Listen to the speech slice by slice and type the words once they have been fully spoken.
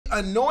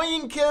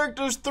Annoying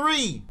Characters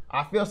 3.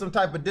 I feel some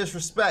type of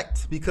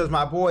disrespect because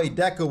my boy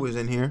Deca was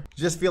in here.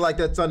 Just feel like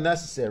that's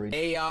unnecessary.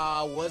 Hey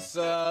y'all, what's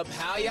up?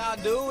 How y'all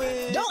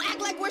doing? Don't act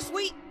like we're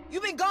sweet.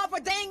 You've been gone for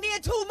dang near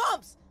 2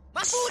 months.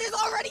 My food is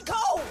already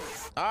cold.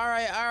 All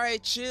right,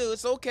 chill.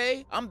 It's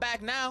okay. I'm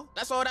back now.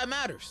 That's all that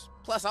matters.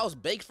 Plus, I was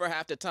baked for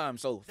half the time,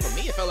 so for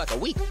me, it felt like a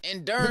week.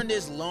 And during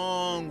this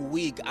long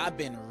week, I've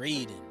been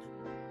reading,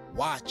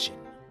 watching,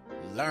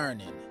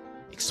 learning,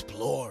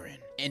 exploring.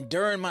 And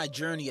during my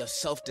journey of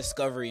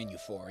self-discovery and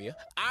euphoria,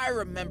 I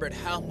remembered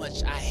how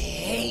much I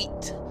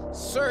hate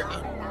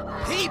certain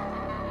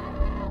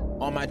people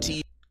on my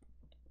TV.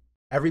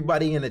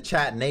 Everybody in the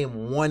chat,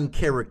 name one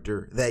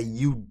character that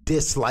you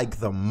dislike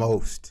the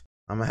most.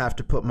 I'm gonna have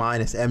to put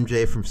mine as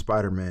MJ from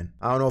Spider-Man.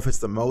 I don't know if it's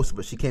the most,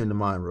 but she came to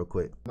mind real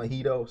quick.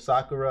 Mahito,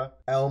 Sakura,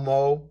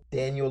 Elmo,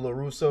 Daniel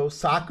LaRusso,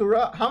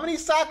 Sakura. How many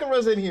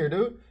Sakuras in here,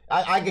 dude?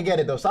 I can get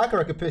it though.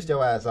 Sakura could piss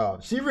your ass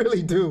off. She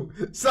really do.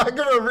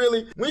 Sakura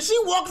really. When she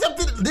walks up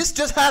to this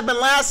just happened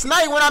last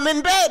night when I'm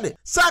in bed.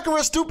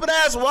 Sakura stupid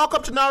ass walk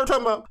up to Naruto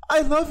talking about, I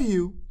love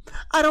you.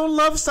 I don't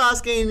love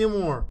Sasuke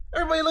anymore.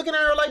 Everybody looking at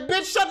her like,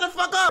 bitch, shut the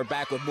fuck up. We're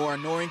back with more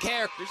annoying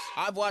characters.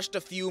 I've watched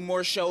a few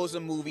more shows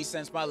and movies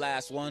since my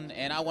last one,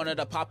 and I wanted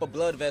to pop a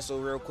blood vessel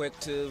real quick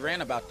to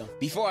rant about them.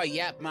 Before I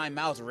yap my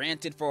mouth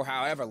ranted for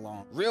however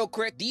long. Real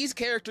quick, these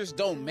characters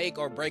don't make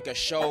or break a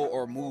show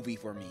or movie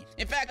for me.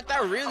 In fact,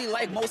 I really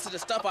like most of the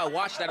stuff I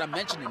watch that I'm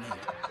mentioning here.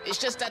 It's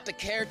just that the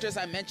characters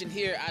I mentioned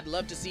here, I'd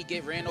love to see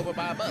get ran over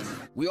by a bus.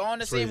 We all on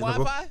the same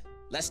Wi-Fi?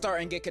 Let's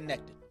start and get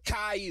connected.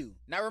 Caillou.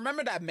 Now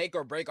remember that make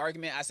or break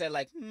argument I said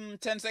like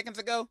 10 seconds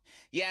ago?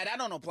 Yeah, that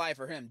don't apply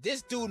for him.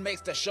 This dude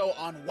makes the show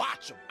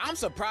unwatchable. I'm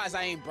surprised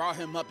I ain't brought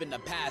him up in the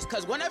past,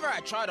 cause whenever I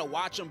try to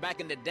watch him back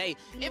in the day,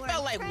 it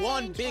felt like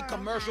one big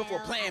commercial for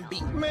Plan B.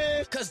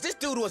 Man, cause this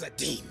dude was a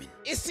demon.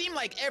 It seemed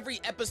like every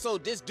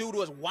episode this dude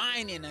was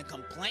whining and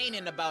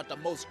complaining about the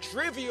most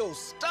trivial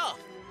stuff.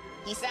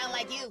 He sound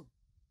like you.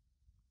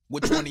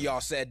 Which one of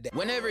y'all said that?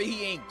 Whenever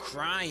he ain't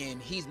crying,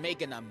 he's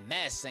making a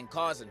mess and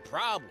causing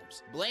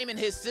problems. Blaming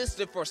his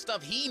sister for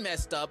stuff he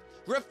messed up,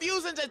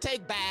 refusing to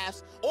take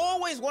baths,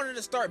 always wanting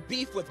to start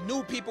beef with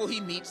new people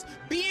he meets,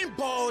 being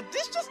bald,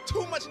 this just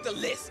too much to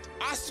list.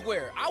 I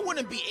swear, I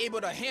wouldn't be able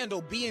to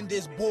handle being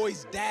this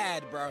boy's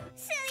dad, bro.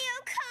 Silly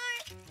old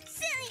car.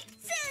 Silly.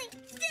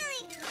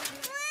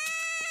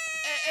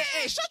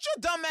 Hey, shut your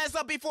dumb ass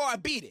up before I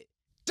beat it.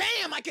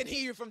 Damn, I can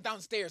hear you from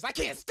downstairs. I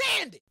can't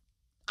stand it.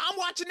 I'm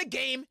watching the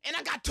game, and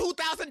I got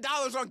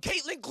 $2,000 on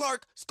Caitlin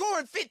Clark,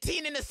 scoring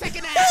 15 in the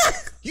second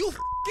half. You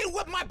f***ing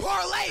whip my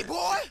parlay,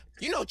 boy.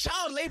 You know,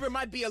 child labor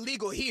might be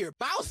illegal here,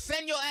 but I'll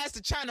send your ass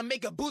to China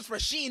make a boost for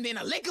Sheen in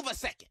a lick of a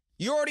second.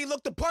 You already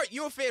looked the part,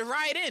 you'll fit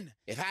right in.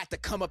 If I have to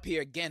come up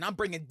here again, I'm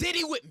bringing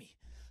Diddy with me.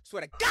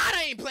 Swear to God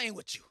I ain't playing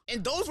with you.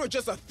 And those were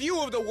just a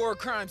few of the war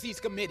crimes he's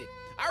committed.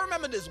 I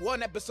remember this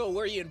one episode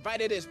where he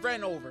invited his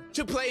friend over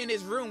to play in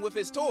his room with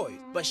his toys,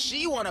 but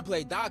she wanna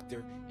play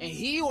doctor and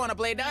he wanna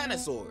play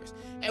dinosaurs.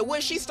 And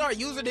when she start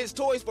using his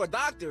toys for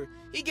doctor,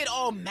 he get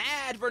all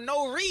mad for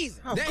no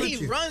reason. Then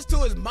he runs to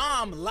his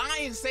mom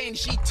lying saying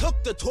she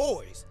took the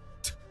toys.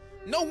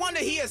 No wonder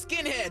he a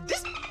skinhead.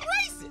 This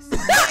racist.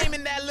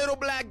 Blaming that little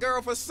black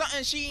girl for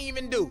something she ain't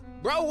even do.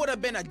 Bro would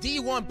have been a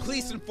D1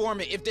 police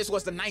informant if this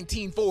was the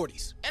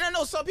 1940s. And I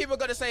know some people are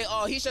gonna say,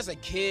 oh, he's just a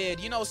kid.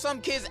 You know,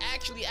 some kids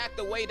actually act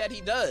the way that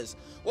he does.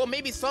 Well,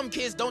 maybe some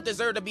kids don't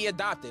deserve to be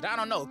adopted. I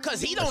don't know,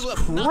 cause he don't look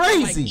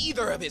nothing like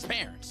either of his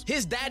parents.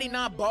 His daddy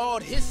not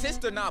bald, his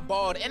sister not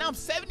bald, and I'm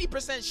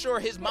 70% sure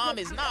his mom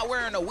is not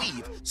wearing a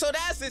weave. So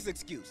that's his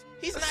excuse.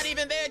 He's not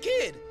even their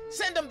kid.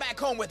 Send him back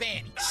home with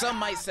Annie. Some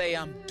might say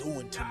I'm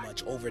doing too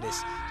much over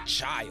this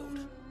child.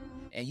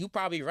 And you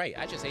probably right,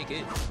 I just hate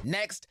kids.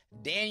 Next,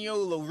 Daniel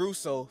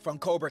LaRusso from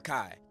Cobra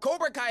Kai.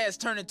 Cobra Kai has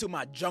turned into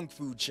my junk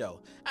food show.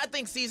 I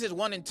think seasons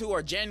 1 and 2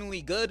 are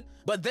genuinely good,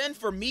 but then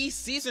for me,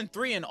 season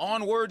 3 and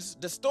onwards,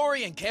 the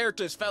story and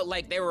characters felt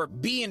like they were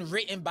being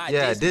written by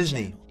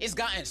Disney. It's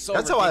gotten so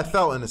That's ridiculous. How I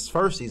felt in this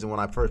first season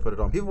when I first put it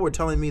on. People were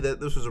telling me that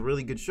this was a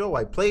really good show.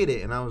 I played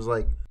it and I was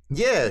like,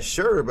 yeah,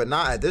 sure, but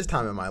not at this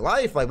time in my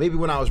life. Like, maybe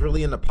when I was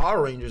really into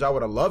Power Rangers, I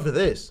would have loved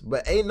this.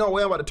 But ain't no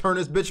way I'm about to turn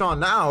this bitch on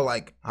now.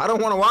 Like, I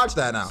don't want to watch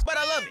that now. But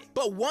I love it.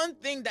 But one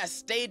thing that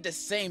stayed the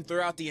same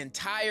throughout the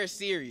entire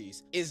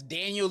series is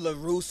Daniel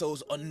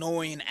LaRusso's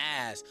annoying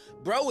ass.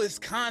 Bro is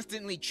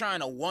constantly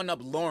trying to one-up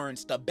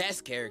Lawrence, the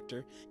best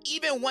character,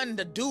 even when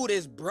the dude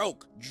is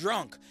broke,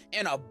 drunk,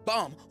 and a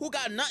bum who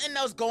got nothing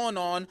else going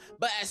on.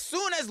 But as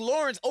soon as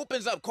Lawrence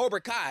opens up Cobra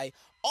Kai,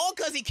 all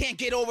because he can't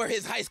get over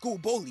his high school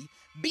bully,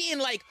 being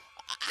like,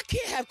 I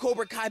can't have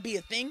Cobra Kai be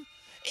a thing.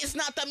 It's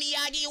not the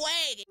Miyagi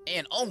way.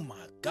 And oh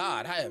my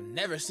God, I have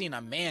never seen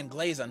a man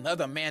glaze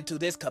another man to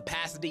this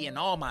capacity in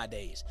all my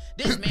days.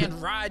 This man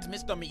rides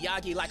Mr.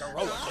 Miyagi like a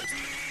roller coaster.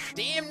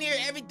 Damn near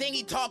everything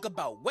he talk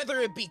about, whether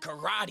it be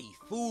karate,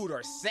 food,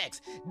 or sex,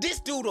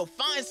 this dude will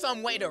find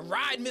some way to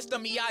ride Mr.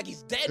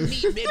 Miyagi's dead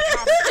meat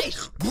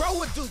mid-conversation. Bro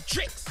would do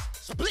tricks,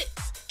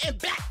 splits, and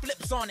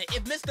backflips on it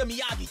if Mr.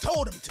 Miyagi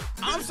told him to.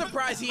 I'm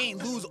surprised he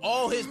ain't lose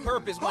all his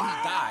purpose when he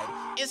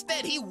died.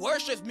 Instead, he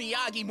worships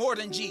Miyagi more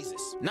than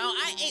Jesus. Now,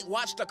 I ain't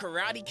watched the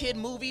Karate Kid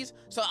movies,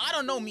 so I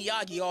don't know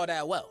Miyagi all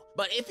that well.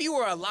 But if he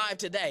were alive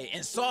today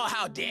and saw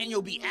how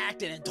Daniel be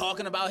acting and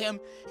talking about him,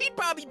 he'd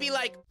probably be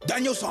like,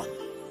 Daniel-san,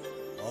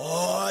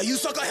 oh, you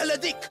suck a hella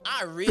dick.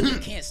 I really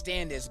can't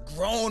stand this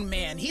grown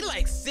man. He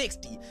like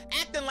 60,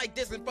 acting like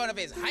this in front of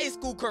his high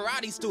school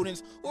karate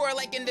students who are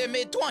like in their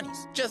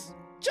mid-20s.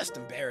 Just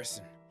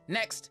embarrassing.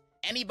 Next,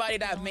 anybody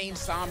that main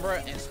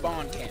Sombra and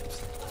Spawn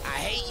camps. I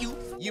hate you.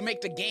 You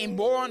make the game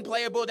more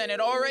unplayable than it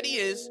already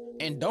is,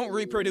 and don't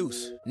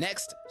reproduce.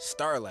 Next,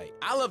 Starlight.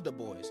 I love the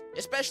boys,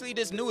 especially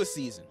this newest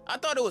season. I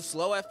thought it was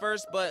slow at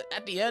first, but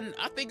at the end,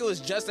 I think it was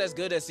just as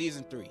good as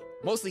season 3.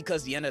 Mostly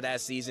because the end of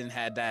that season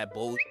had that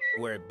bull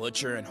where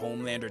Butcher and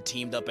Homelander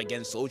teamed up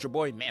against Soldier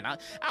Boy. Man, I'm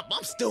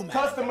still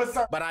mad.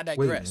 But I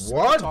digress.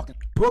 Wait, what?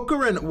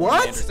 Booker and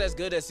what? Just as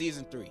good as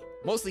season 3.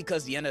 Mostly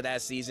because the end of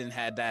that season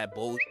had that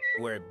bull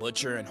where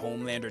Butcher and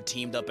Homelander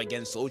teamed up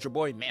against Soldier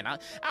Boy. Man,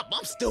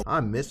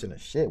 I'm missing a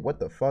shit. What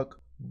the fuck?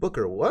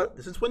 Booker, what?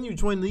 Since when you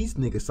join these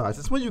nigga sides?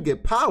 Since when you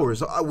get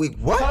powers? Wait,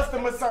 what?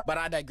 But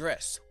I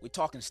digress. We're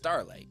talking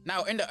Starlight.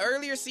 Now, in the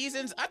earlier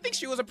seasons, I think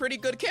she was a pretty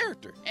good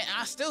character. And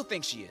I still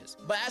think she is.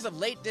 But as of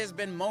late, there's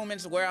been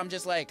moments where I'm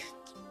just like,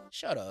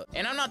 shut up.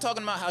 And I'm not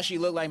talking about how she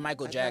looked like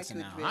Michael Jackson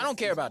now. I don't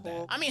care about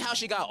that. I mean how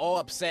she got all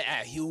upset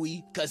at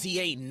Huey because he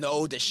ain't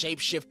know the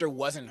shapeshifter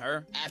wasn't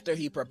her after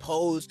he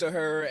proposed to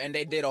her and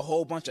they did a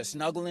whole bunch of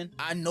snuggling.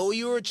 I know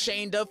you were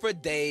chained up for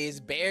days,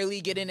 barely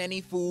getting any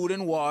food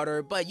and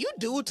water, but you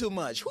do too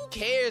much. Who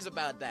cares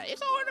about that?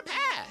 It's all in the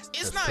past.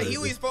 It's not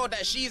Huey's fault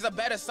that she's a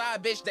better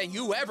side bitch than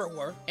you ever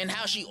were and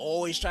how she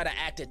always try to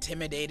act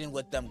intimidating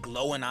with them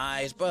glowing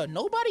eyes. Bro,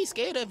 nobody's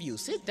scared of you.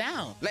 Sit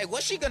down. Like,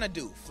 what's she gonna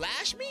do?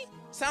 Flash me?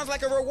 Sounds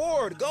like a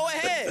reward. Go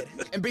ahead.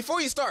 And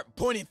before you start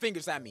pointing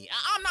fingers at me,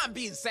 I'm not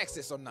being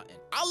sexist or nothing.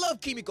 I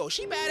love Kimiko.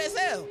 She bad as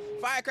hell.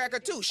 Firecracker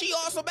too. She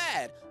also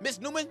bad. Miss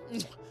Newman,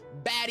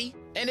 baddie.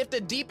 And if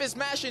the Deep is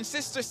smashing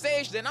Sister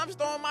Sage, then I'm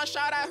throwing my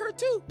shot at her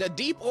too. The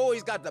Deep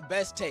always got the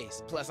best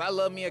taste. Plus, I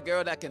love me a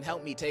girl that can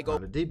help me take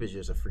over. The Deep is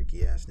just a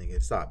freaky ass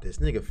nigga. Stop this.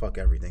 Nigga fuck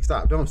everything.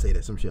 Stop. Don't say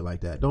that. Some shit like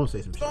that. Don't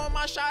say some shit. Throwing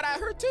my shot at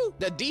her too.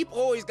 The Deep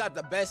always got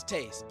the best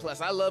taste. Plus,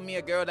 I love me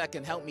a girl that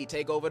can help me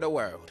take over the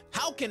world.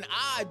 How can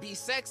I be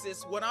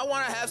sexist when I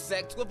want to have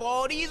sex with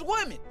all these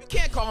women? You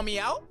can't call me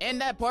out. And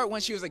that part when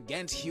she was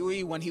against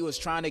Huey when he was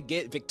trying to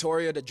get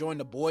Victoria to join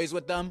the boys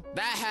with them,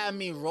 that had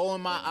me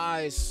rolling my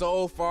eyes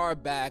so far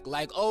back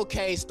like,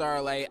 okay,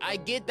 Starlight, I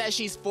get that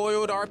she's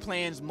foiled our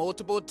plans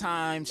multiple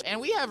times and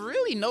we have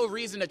really no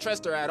reason to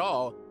trust her at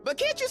all, but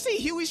can't you see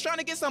Huey's trying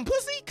to get some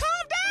pussy?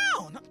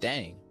 Calm down.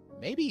 Dang,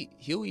 maybe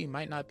Huey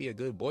might not be a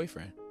good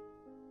boyfriend.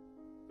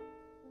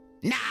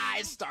 Nah,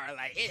 it's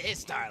Starlight. It's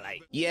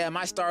Starlight. Yeah,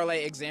 my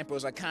Starlight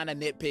examples are kind of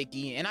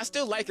nitpicky and I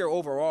still like her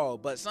overall,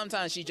 but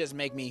sometimes she just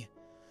make me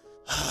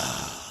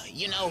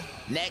you know.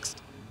 Next,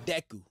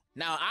 Deku.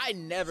 Now, I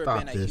never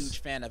been a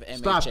huge fan of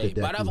MHA,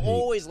 but I've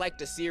always liked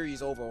the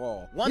series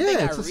overall. One thing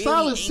I really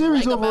solid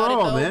series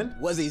overall, man,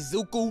 was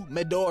Izuku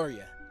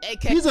Midoriya.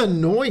 He's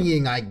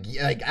annoying. I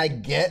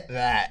get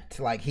that.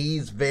 Like,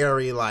 he's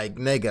very like,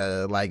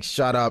 nigga, like,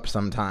 shut up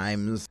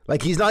sometimes.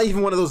 Like, he's not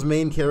even one of those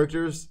main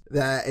characters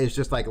that is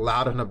just like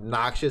loud and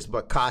obnoxious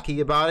but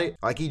cocky about it.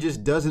 Like, he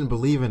just doesn't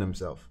believe in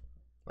himself.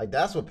 Like,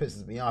 that's what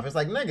pisses me off. It's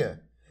like, nigga,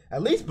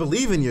 at least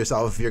believe in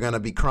yourself if you're gonna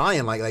be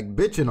crying like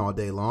bitching all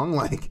day long.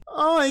 Like,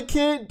 oh, I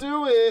can't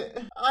do it.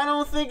 I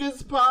don't think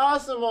it's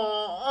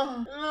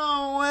possible.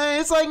 No way.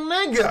 It's like,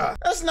 nigga,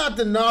 that's not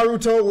the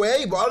Naruto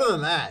way. But other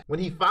than that, when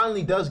he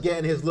finally does get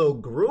in his little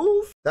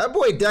groove, that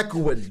boy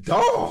Deku a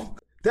dog.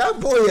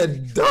 That boy a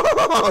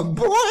dog,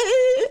 boy.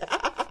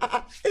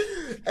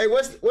 Hey,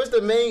 what's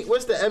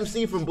the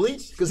MC from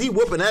Bleach? Cause he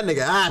whooping that nigga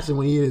ass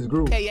when he in his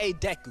groove. AKA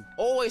Deku.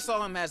 Always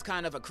saw him as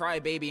kind of a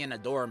crybaby and a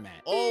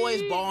doormat.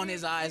 Always bawling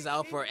his eyes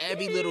out for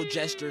every little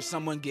gesture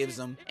someone gives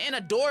him. And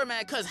a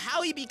doormat cause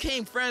how he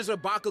became friends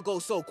with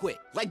Bakugo so quick.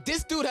 Like,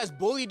 this dude has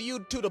bullied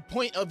you to the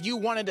point of you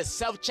wanting to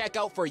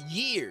self-checkout for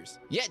years.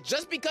 Yet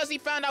just because he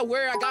found out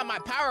where I got my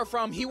power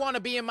from, he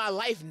wanna be in my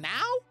life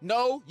now?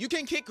 No, you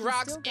can kick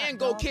rocks and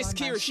go kiss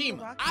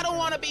Kirishima. I don't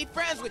wanna be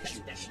friends with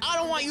you. I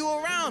don't want you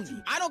around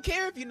me. I don't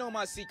care if you know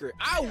my secret.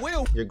 I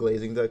will. You're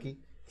glazing, Ducky.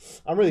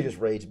 I'm really just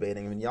rage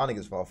baiting. I mean, y'all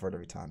niggas fall for it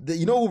every time.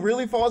 You know who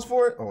really falls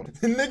for it? Oh,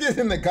 the niggas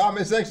in the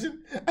comment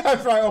section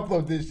after I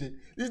upload this shit.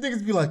 These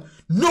niggas be like,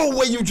 no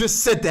way you just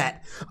said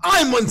that.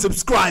 I'm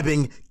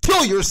unsubscribing.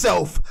 Kill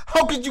yourself.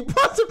 How could you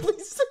possibly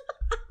say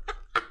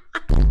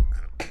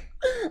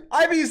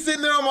I be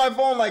sitting there on my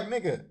phone like,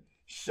 nigga,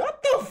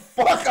 Shut the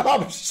fuck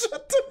up.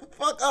 Shut the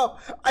fuck up.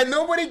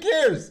 Nobody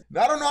cares.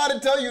 I don't know how to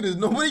tell you this.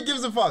 Nobody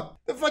gives a fuck.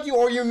 The fuck you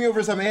arguing me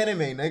over some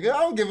anime, nigga?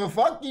 I don't give a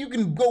fuck. You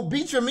can go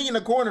beat your meat in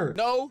the corner.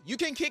 No, you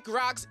can kick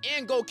rocks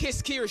and go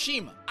kiss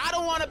Kirishima. I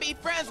don't want to be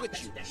friends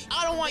with you.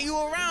 I don't want you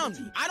around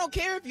me. I don't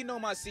care if you know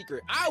my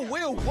secret. I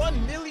will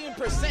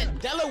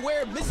 1,000,000%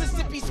 Delaware,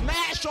 Mississippi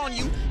smash on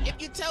you if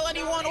you tell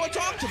anyone or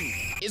talk to me.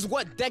 Is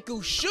what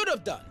Deku should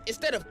have done.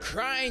 Instead of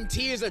crying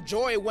tears of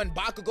joy when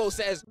Bakugo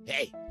says,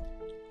 hey,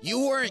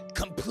 you weren't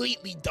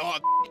completely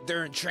dog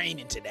during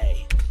training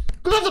today.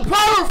 That's the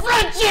power of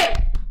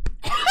friendship!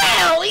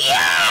 Hell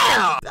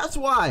yeah! That's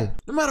why,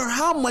 no matter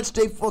how much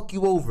they fuck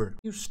you over,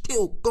 you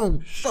still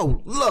gon'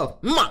 show love,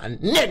 my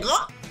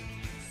nigga!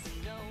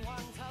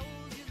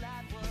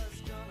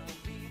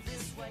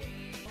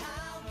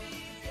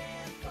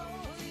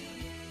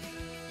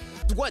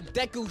 What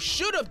Deku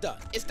should have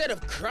done. Instead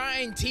of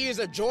crying tears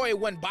of joy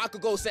when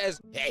Bakugo says,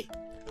 hey,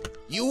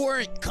 you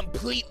weren't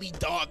completely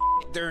dog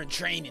during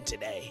training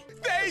today.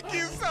 Thank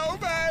you so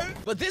much.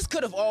 But this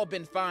could have all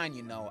been fine,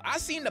 you know. I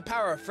seen the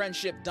power of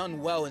friendship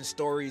done well in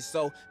stories,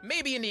 so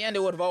maybe in the end it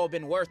would have all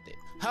been worth it.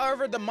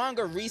 However, the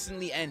manga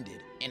recently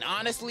ended, and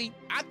honestly,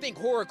 I think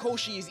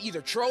Horikoshi is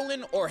either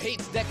trolling or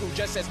hates Deku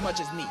just as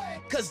much as me,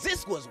 cause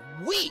this was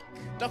weak.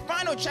 The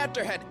final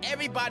chapter had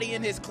everybody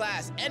in his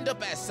class end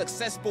up as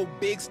successful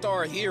big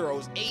star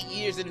heroes 8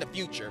 years in the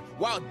future,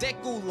 while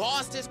Deku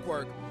lost his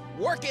quirk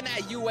working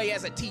at UA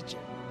as a teacher.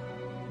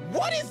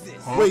 What is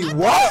this? Wait, I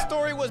what? thought the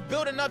story was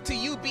building up to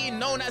you being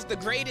known as the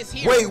greatest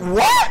hero. Wait,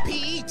 what?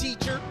 PE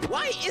teacher,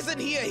 why isn't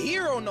he a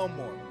hero no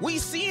more? We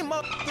see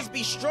motherfuckers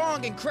be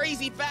strong and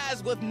crazy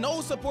fast with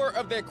no support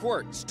of their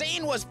quirk.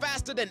 Stain was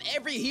faster than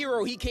every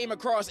hero he came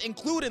across,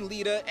 including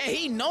Lita, and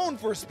he known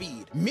for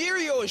speed.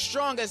 Mirio is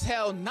strong as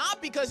hell,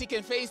 not because he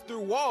can phase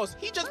through walls,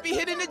 he just be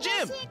hitting the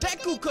gym.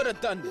 Deku could have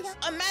done this.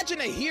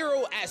 Imagine a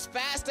hero as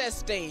fast as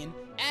Stain,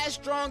 as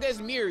strong as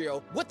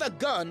Mirio, with a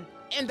gun,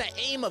 and the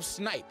aim of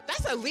Snipe.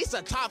 That's at least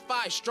a top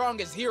 5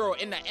 strongest hero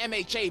in the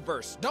MHA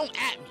verse. Don't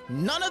at me.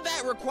 None of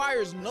that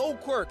requires no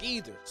quirk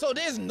either, so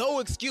there's no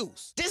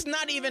excuse. This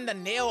not even the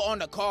nail on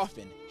the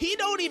coffin. He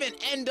don't even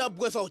end up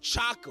with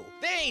Ochako.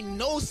 There ain't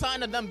no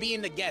sign of them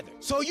being together.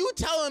 So you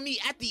telling me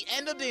at the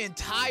end of the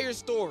entire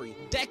story,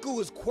 Deku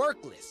is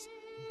quirkless,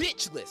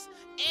 bitchless,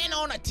 and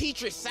on a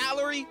teacher's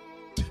salary?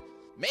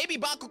 Maybe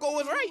Bakugo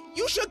was right.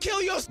 You should kill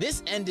yourself.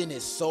 This ending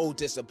is so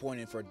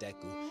disappointing for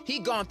Deku. He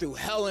gone through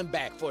hell and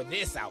back for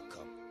this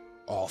outcome.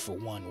 All for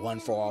one,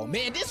 one for all.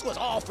 Man, this was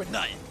all for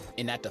nothing.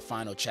 And at the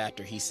final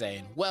chapter, he's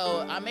saying,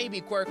 well, I may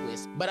be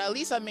quirkless, but at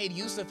least I made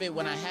use of it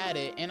when I had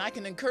it, and I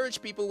can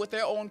encourage people with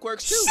their own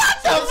quirks too.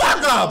 Shut the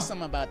fuck up!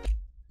 Awesome about that.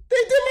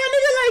 They did my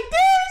nigga like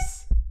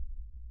this?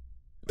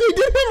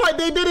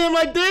 They did him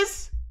like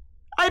this?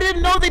 I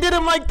didn't know they did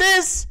him like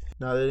this.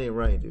 No, that ain't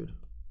right, dude.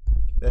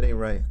 That ain't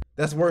right.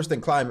 That's worse than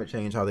climate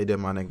change, how they did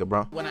my nigga,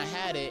 bro. When I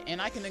had it, and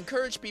I can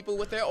encourage people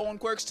with their own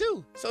quirks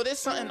too. So there's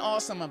something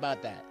awesome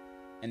about that.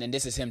 And then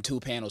this is him 2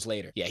 panels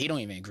later. Yeah, he don't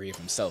even agree with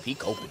himself. He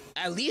coping.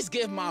 At least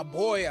give my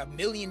boy $1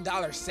 million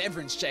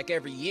severance check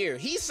every year.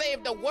 He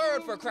saved the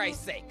world for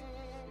Christ's sake.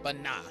 But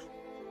nah,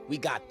 we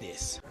got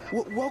this.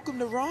 Welcome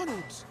to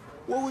Ronald's.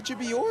 What would you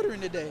be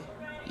ordering today?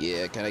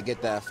 Yeah, can I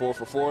get that 4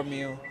 for $4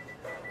 meal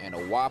and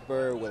a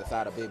Whopper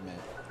without a Big Mac?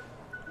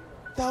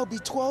 That'll be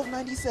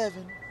 $12.97.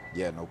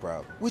 Yeah, no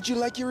problem. Would you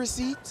like your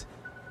receipt?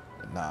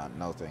 Nah,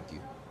 no thank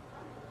you.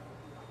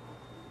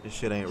 This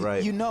shit ain't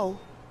right. You know,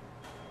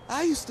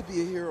 I used to be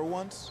a hero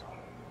once.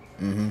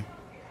 Mm-hmm.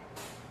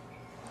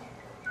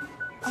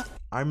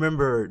 I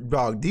remember,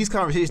 dog, these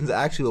conversations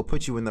actually will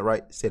put you in the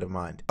right state of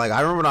mind. Like,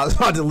 I remember when I was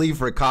about to leave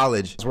for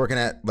college, I was working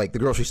at, like, the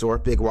grocery store,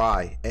 Big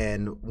Y,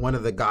 and one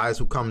of the guys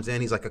who comes in,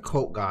 he's like a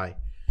coat guy.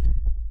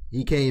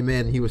 He came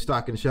in, he was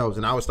stocking shelves,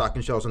 and I was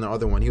stocking shelves on the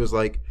other one. He was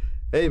like,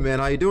 hey, man,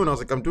 how you doing? I was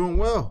like, I'm doing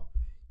well.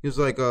 He was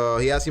like,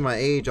 he asked me my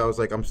age. I was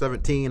like, I'm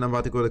 17. I'm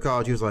about to go to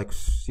college. He was like,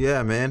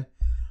 yeah, man.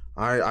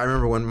 I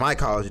remember when my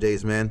college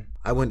days, man.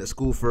 I went to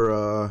school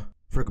for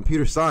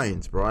computer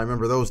science, bro. I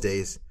remember those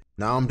days.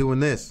 Now I'm doing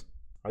this.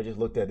 I just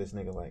looked at this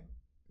nigga like,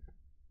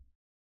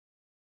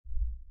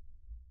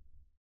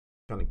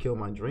 trying to kill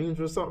my dreams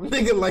or something?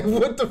 Nigga, like,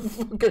 what the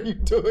fuck are you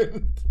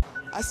doing?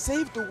 I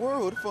saved the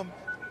world from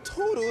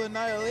total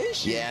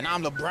annihilation. Yeah, and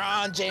I'm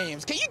LeBron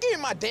James. Can you give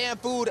me my damn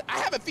food? I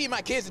haven't feed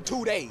my kids in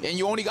 2 days. And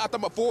you only got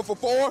them a 4 for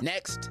 $4?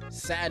 Next,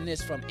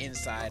 sadness from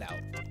inside out.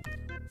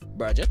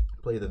 Bruh, just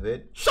Play the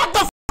vid. Shut the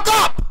fuck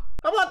up!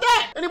 How about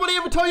that? Anybody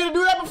ever told you to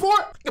do that before?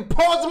 I can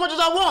pause as much as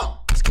I want.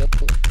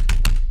 skip.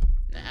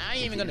 Nah, I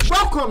ain't even gonna.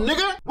 Welcome,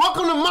 nigga.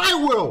 Welcome to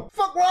my world.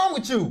 Fuck wrong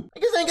with you?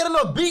 Niggas ain't got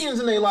enough beatings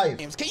in their life.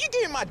 Can you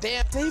give me my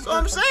damn? That's what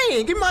I'm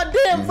saying. Give me my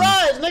damn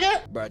fries,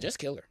 nigga. Bruh, just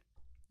kill her.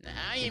 Nah,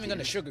 I ain't even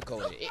gonna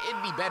sugarcoat it.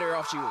 It'd be better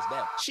off she was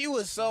dead. She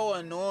was so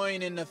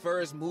annoying in the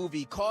first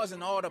movie,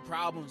 causing all the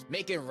problems,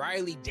 making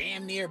Riley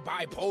damn near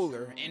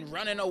bipolar, and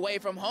running away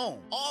from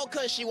home. All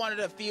cause she wanted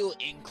to feel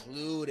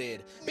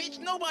included. Bitch,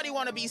 nobody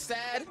wanna be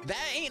sad.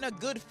 That ain't a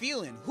good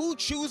feeling. Who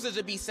chooses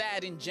to be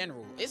sad in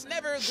general? It's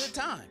never a good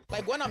time.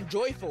 Like when I'm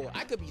joyful,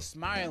 I could be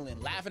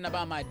smiling, laughing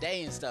about my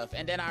day and stuff,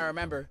 and then I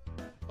remember,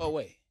 oh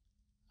wait,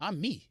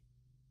 I'm me.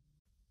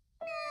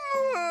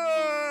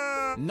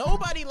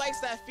 Nobody likes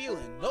that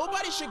feeling.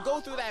 Nobody should go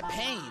through that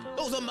pain,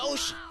 those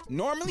emotions.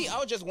 Normally, I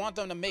would just want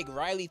them to make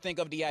Riley think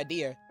of the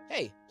idea,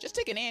 hey, just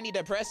take an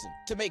antidepressant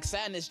to make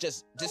sadness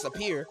just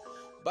disappear.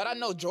 But I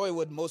know joy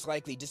would most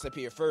likely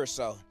disappear first,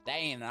 so that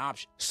ain't an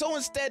option. So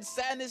instead,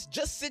 sadness,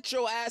 just sit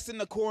your ass in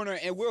the corner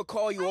and we'll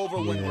call you over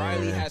when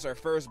Riley has her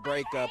first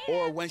breakup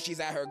or when she's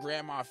at her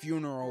grandma's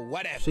funeral,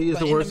 whatever. She is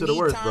the worst of the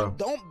worst, bro.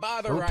 Don't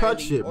bother Don't Riley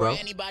touch shit, bro. or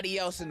anybody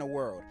else in the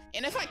world.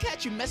 And if I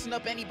catch you messing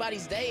up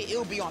anybody's day,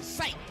 it'll be on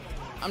sight.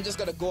 I'm just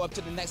gonna go up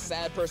to the next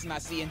sad person I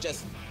see and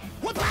just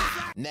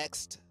whoop-ah!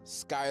 Next,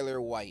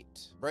 Skyler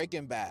White.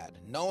 Breaking Bad,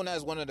 known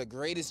as one of the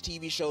greatest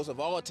TV shows of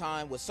all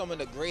time with some of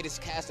the greatest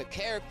cast of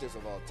characters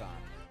of all time.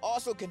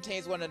 Also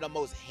contains one of the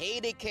most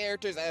hated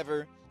characters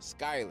ever,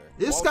 Skyler.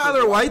 Is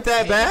Skyler White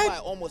that bad? By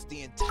almost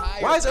the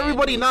entire Why does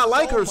everybody not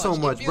like her so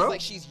much, it feels bro?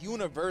 like she's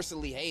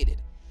universally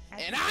hated.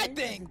 And I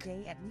think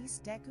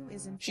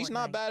she's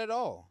not bad at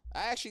all.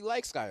 I actually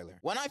like Skyler.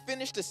 When I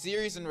finished the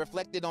series and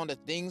reflected on the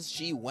things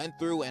she went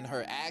through and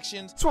her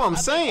actions, that's what I'm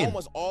saying.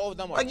 Almost all of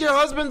them are like your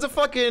husband's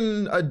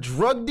a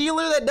drug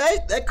dealer.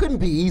 That couldn't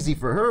be easy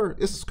for her.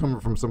 This is coming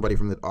from somebody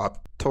from the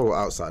total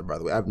outside, by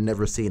the way. I've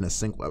never seen a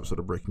single episode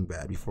of Breaking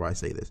Bad before I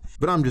say this.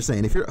 But I'm just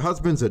saying, if your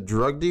husband's a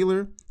drug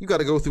dealer, you got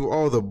to go through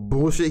all the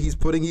bullshit he's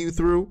putting you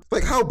through.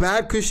 Like, how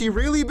bad could she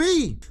really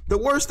be? The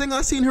worst thing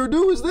I've seen her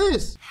do is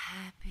this.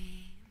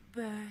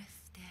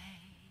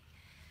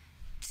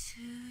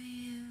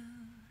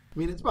 I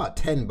mean, it's about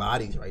 10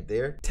 bodies right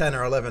there. 10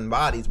 or 11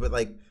 bodies, but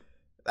like,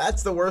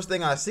 that's the worst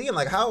thing I've seen.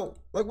 Like,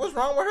 what's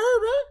wrong with her,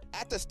 bro?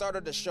 At the start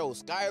of the show,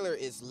 Skyler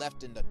is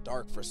left in the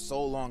dark for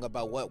so long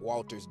about what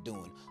Walter's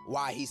doing,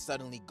 why he's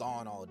suddenly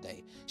gone all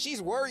day.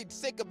 She's worried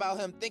sick about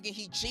him thinking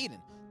he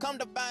cheating. Come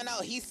to find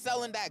out he's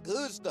selling that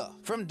good stuff.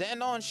 From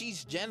then on,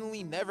 she's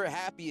generally never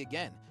happy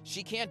again.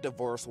 She can't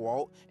divorce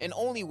Walt and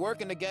only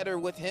working together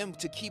with him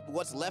to keep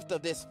what's left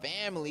of this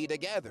family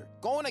together.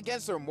 Going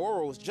against her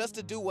morals just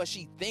to do what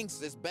she thinks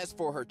is best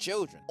for her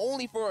children,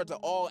 only for it to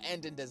all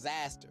end in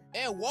disaster.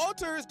 And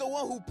Walter is the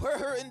one who put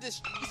her in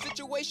this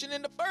situation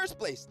in the first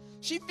place.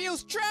 She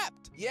feels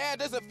trapped. Yeah,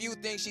 there's a few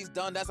things she's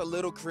done that's a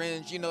little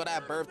cringe. You know,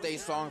 that birthday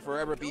song,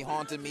 Forever Be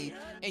Haunting Me.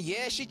 And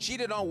yeah, she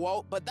cheated on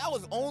Walt, but that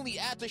was only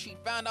after she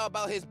found out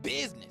about his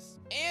business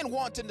and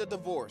wanting the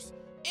divorce.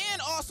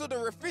 And also the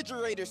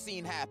refrigerator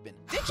scene happened.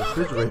 Did y'all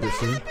forget that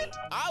happened?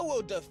 I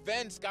will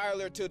defend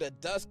Skyler to the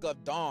dusk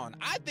of dawn.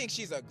 I think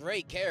she's a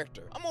great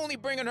character. I'm only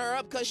bringing her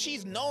up because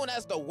she's known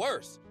as the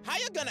worst. How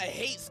you gonna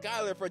hate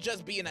Skyler for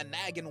just being a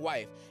nagging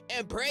wife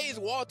and praise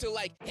Walter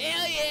like,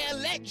 hell yeah,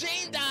 let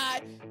Jane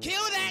die,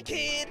 kill that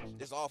kid.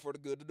 It's all for the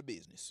good of the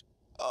business.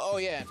 Oh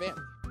yeah, and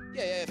family.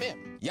 Yeah,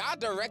 family. Y'all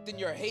directing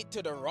your hate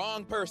to the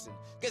wrong person.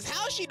 Cause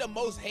how is she the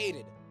most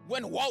hated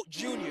when Walt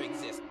Jr.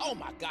 exists? Oh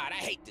my God, I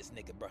hate this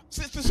nigga, bro.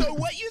 So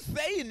what you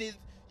saying is,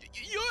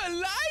 you're a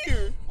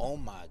liar. Oh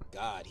my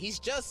God, he's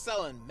just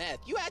selling meth.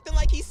 You acting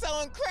like he's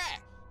selling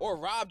crack or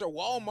robbed a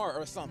Walmart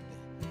or something.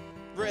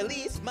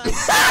 Release my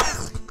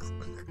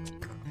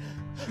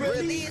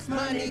Release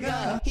my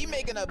nigga. He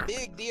making a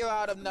big deal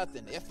out of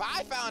nothing. If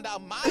I found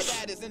out my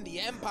dad is in the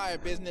empire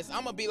business,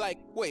 I'm gonna be like,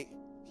 wait,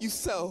 you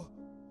sell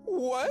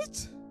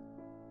what?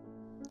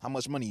 How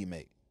much money you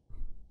make?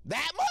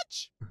 That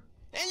much?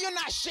 And you're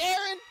not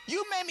sharing?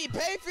 You made me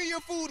pay for your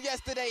food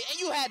yesterday and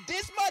you had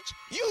this much?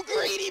 You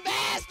greedy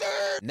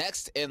bastard!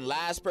 Next and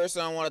last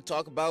person I want to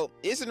talk about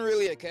isn't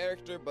really a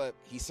character, but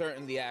he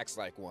certainly acts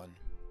like one.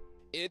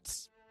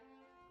 It's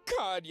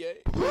Kanye.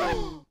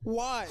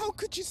 Why? How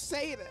could you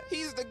say that?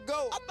 He's the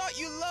GOAT. I thought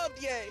you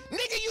loved Ye.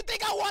 Nigga, you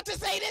think I want to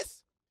say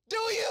this? Do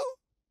you?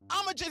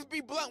 I'ma just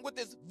be blunt with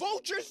this.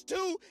 Vultures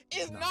 2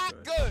 is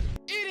not good.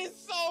 It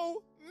is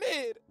so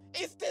mid.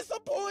 It's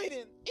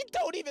disappointing. It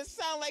don't even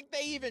sound like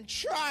they even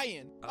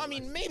trying. I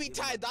mean, maybe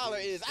Ty Dolla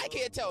is. I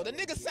can't tell. The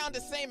nigga sound the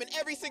same in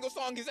every single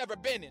song he's ever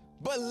been in.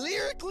 But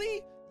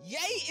lyrically, Ye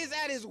is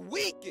at his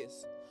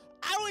weakest.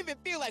 I don't even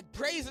feel like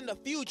praising the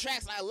few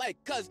tracks I like,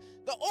 cause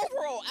the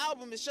overall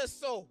album is just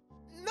so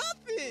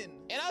nothing.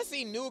 And I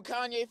see new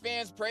Kanye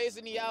fans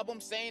praising the album,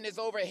 saying it's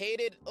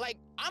overhated. Like,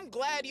 I'm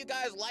glad you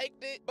guys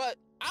liked it, but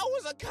I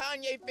was a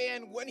Kanye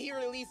fan when he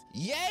released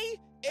Ye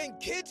and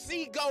Kids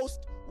See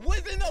Ghost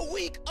within a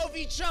week of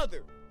each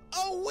other.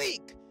 A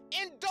week.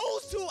 And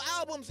those two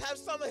albums have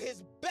some of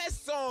his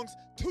best songs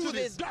to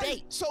this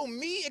date. So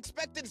me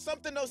expecting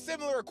something of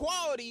similar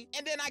quality,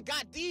 and then I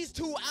got these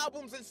two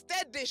albums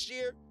instead this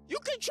year, You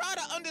can try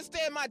to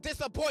understand my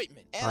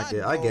disappointment.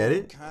 And I get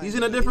it. He's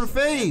in a different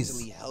phase.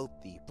 Mentally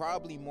healthy,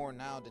 probably more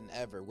now than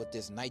ever with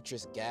this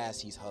nitrous gas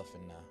he's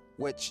huffing now.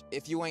 Which,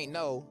 if you ain't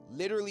know,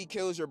 literally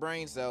kills your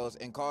brain cells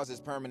and causes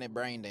permanent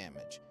brain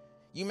damage.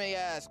 You may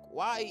ask,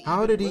 why?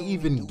 How did he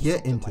even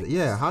get into it?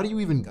 Yeah, how do you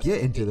even get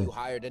into that? You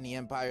hired in the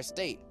Empire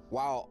State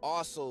while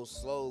also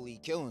slowly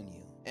killing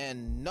you.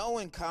 And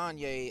knowing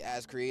Kanye,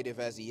 as creative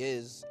as he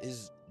is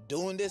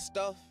doing this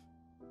stuff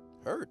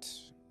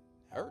hurts.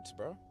 Hurts,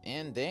 bro.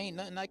 And there ain't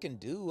nothing I can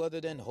do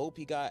other than hope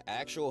he got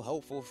actual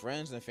helpful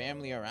friends and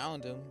family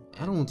around him.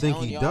 I don't think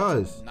he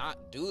does.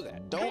 Not do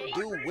that. Don't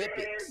do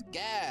whippets,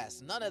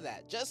 gas, none of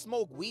that. Just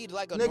smoke weed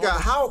like a Nigga,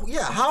 normal...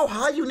 how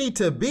high you need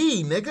to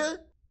be, nigga?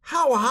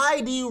 How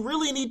high do you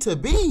really need to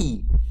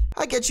be?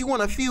 I get you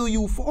want to feel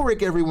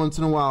euphoric every once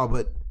in a while,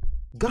 but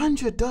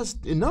ganja does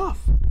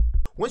enough.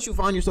 Once you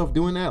find yourself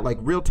doing that, like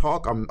real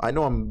talk, I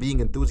know I'm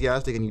being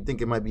enthusiastic and you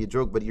think it might be a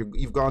joke, but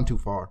you've gone too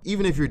far.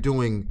 Even if you're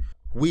doing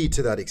weed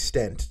to that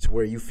extent, to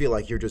where you feel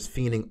like you're just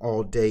fiending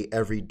all day,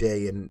 every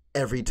day, and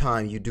every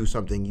time you do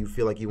something you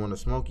feel like you want to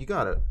smoke, you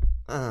gotta,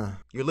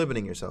 you're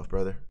limiting yourself,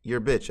 brother. You're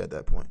a bitch at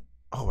that point.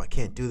 Oh, I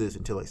can't do this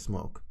until I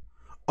smoke.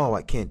 Oh,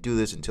 I can't do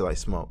this until I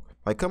smoke.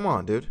 Like, come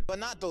on, dude. But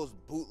not those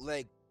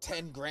bootleg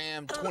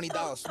 10-gram,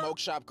 $20 smoke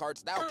shop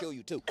carts. That'll kill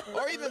you too.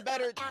 Or even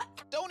better,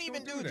 don't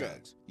even do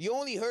drugs. You're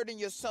only hurting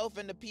yourself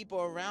and the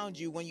people around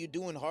you when you're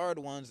doing hard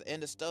ones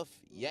and the stuff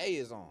Ye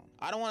is on.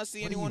 I don't want to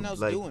see anyone else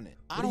doing it.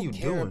 I don't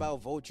care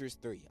about Vultures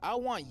 3. I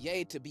want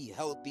Ye to be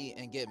healthy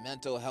and get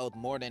mental health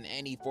more than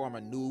any form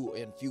of new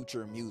and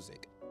future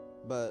music.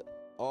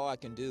 But all I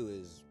can do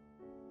is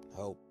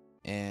hope.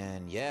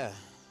 And yeah,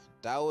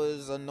 that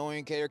was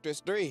Annoying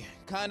Characters 3.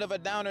 Kind of a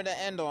downer to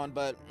end on,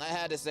 but I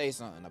had to say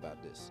something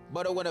about this.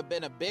 But it would have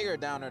been a bigger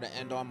downer to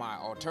end on my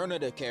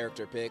alternative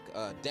character pick,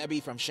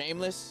 Debbie from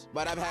Shameless.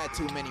 But I've had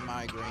too many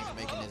migraines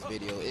making this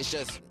video. It's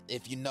just,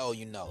 if you know,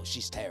 you know.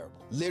 She's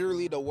terrible.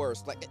 Literally the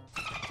worst. Like,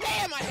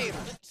 damn, I hate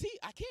her. See,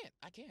 I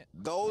can't.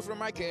 Those were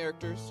my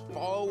characters.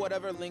 Follow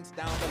whatever links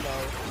down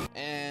below.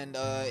 And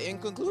in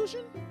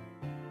conclusion,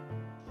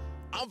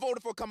 I'm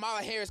voting for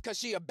Kamala Harris because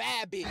she a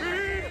bad bitch.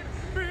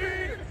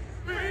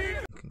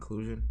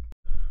 Conclusion,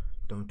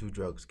 don't do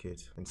drugs,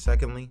 kids. And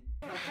secondly,